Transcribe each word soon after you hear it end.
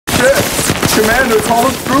Commander, call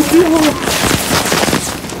us through fuel!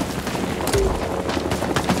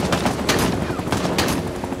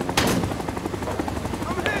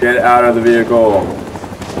 Get out of the vehicle.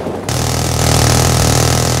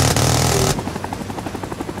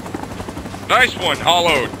 Nice one,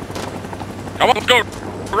 hollowed. Come on, let's go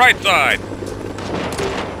right side.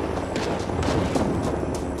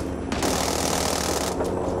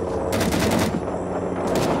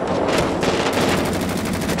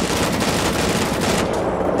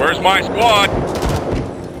 Where's my squad?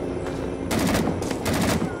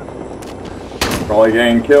 Probably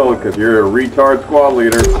getting killed because you're a retard squad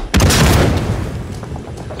leader.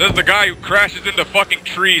 This is the guy who crashes into fucking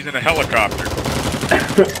trees in a helicopter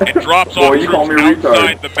and drops off troops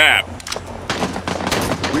outside the map.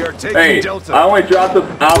 We are taking Delta. I only dropped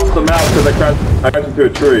us out the map because I crashed into a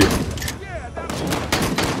tree.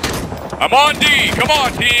 I'm on D. Come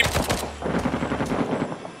on, team.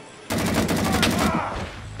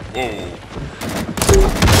 Whoa.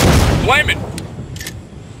 Flame it.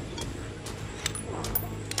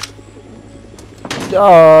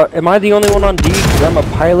 Am I the only one on D? Because I'm a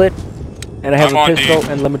pilot, and I have a pistol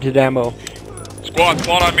and limited ammo. Squad,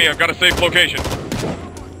 spawn on me. I've got a safe location.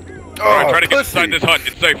 Alright, try to get inside this hut.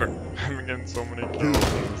 It's safer. I'm getting so many kills in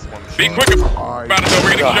this one. Be quick about it, though.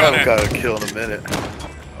 We're getting shot at. I haven't got a kill in a minute.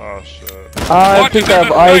 Oh, shit. I think I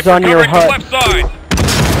have eyes on your hut. Left side.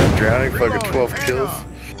 Drowning, fucking 12 kills.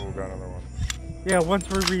 Oh, got another one. Yeah, once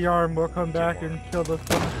we rearm, we'll come back and kill this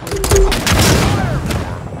one.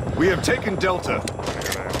 We have taken Delta.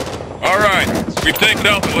 Alright, we've taken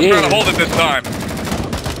Delta. Let's try to hold it this time.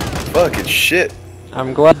 Fucking shit.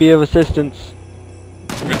 I'm glad to be of assistance.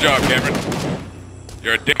 Good job, Cameron.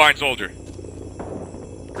 You're a fine soldier.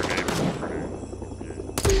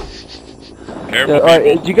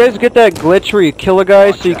 Careful, do you guys get that glitch where you kill a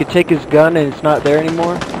guy so you can take his gun and it's not there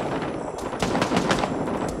anymore?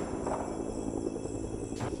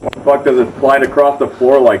 What the fuck does it slide across the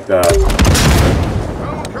floor like that?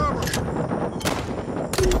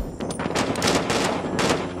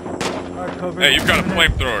 Hey, you've got a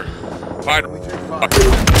flamethrower. Fine. Try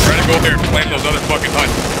to go there and flame those other fucking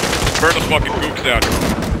huts. Burn those fucking gooks out.